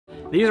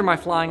These are my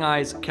Flying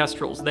Eyes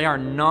Kestrels. They are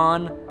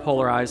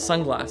non-polarized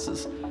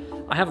sunglasses.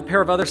 I have a pair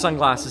of other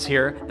sunglasses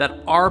here that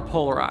are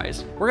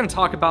polarized. We're gonna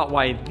talk about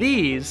why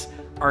these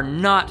are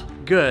not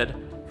good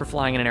for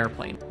flying in an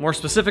airplane. More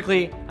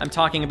specifically, I'm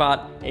talking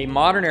about a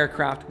modern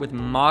aircraft with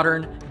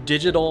modern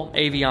digital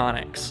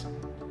avionics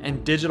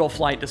and digital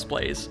flight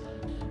displays.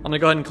 I'm gonna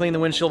go ahead and clean the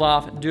windshield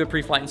off, do a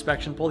pre-flight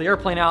inspection, pull the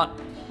airplane out.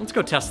 Let's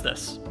go test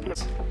this.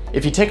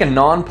 If you take a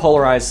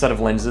non-polarized set of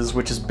lenses,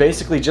 which is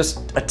basically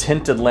just a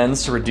tinted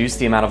lens to reduce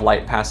the amount of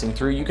light passing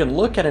through, you can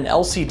look at an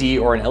LCD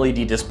or an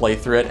LED display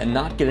through it and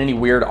not get any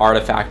weird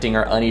artifacting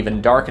or uneven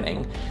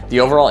darkening. The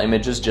overall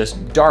image is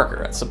just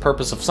darker. That's the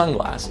purpose of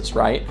sunglasses,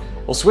 right?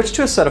 We'll switch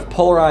to a set of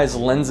polarized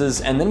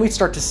lenses and then we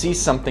start to see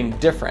something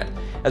different.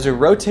 As we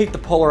rotate the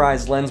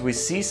polarized lens, we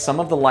see some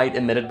of the light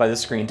emitted by the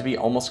screen to be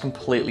almost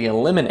completely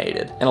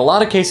eliminated. In a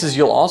lot of cases,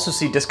 you'll also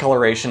see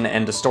discoloration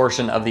and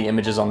distortion of the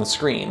images on the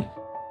screen.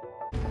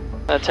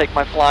 I'm gonna take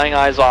my Flying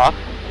Eyes off,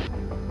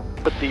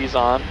 put these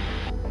on.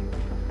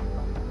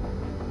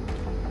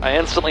 I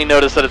instantly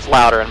notice that it's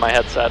louder in my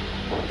headset,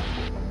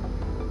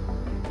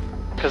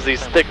 because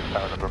these thick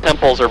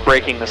temples are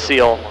breaking the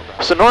seal.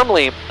 So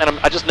normally, and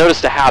I just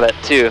noticed a habit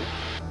too,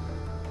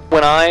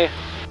 when I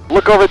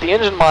look over at the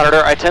engine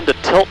monitor, I tend to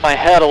tilt my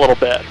head a little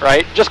bit,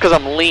 right? Just because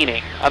I'm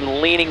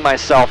leaning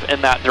myself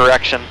in that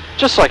direction,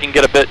 just so I can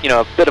get a bit,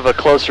 a bit of a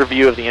closer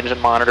view of the engine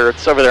monitor.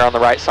 It's over there on the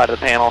right side of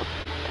the panel.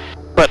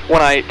 But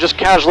when I just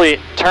casually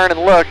turn and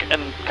look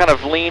and kind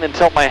of lean and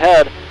tilt my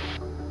head,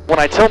 when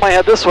I tilt my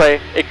head this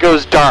way, it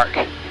goes dark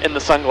in the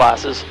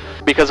sunglasses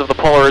because of the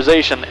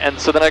polarization, and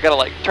so then I gotta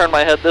like turn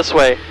my head this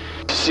way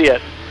to see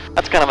it.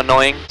 That's kind of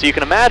annoying. So you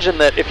can imagine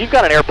that if you've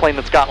got an airplane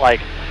that's got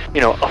like,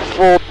 a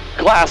full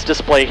glass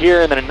display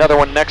here and then another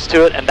one next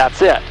to it, and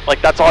that's it.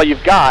 Like that's all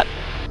you've got.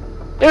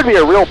 It would be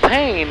a real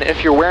pain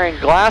if you're wearing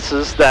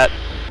glasses that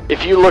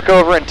if you look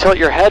over and tilt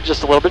your head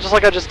just a little bit, just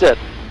like I just did.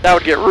 That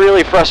would get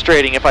really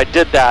frustrating if I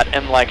did that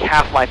and like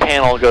half my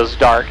panel goes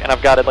dark and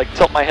I've got to like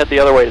tilt my head the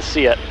other way to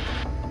see it.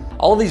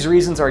 All of these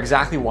reasons are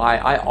exactly why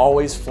I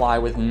always fly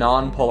with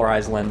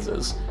non-polarized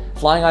lenses.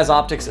 Flying Eyes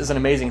Optics is an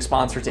amazing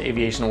sponsor to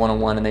Aviation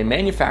 101 and they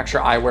manufacture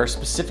eyewear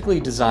specifically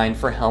designed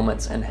for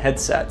helmets and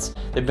headsets.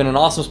 They've been an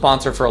awesome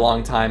sponsor for a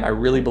long time. I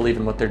really believe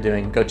in what they're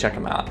doing. Go check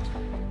them out.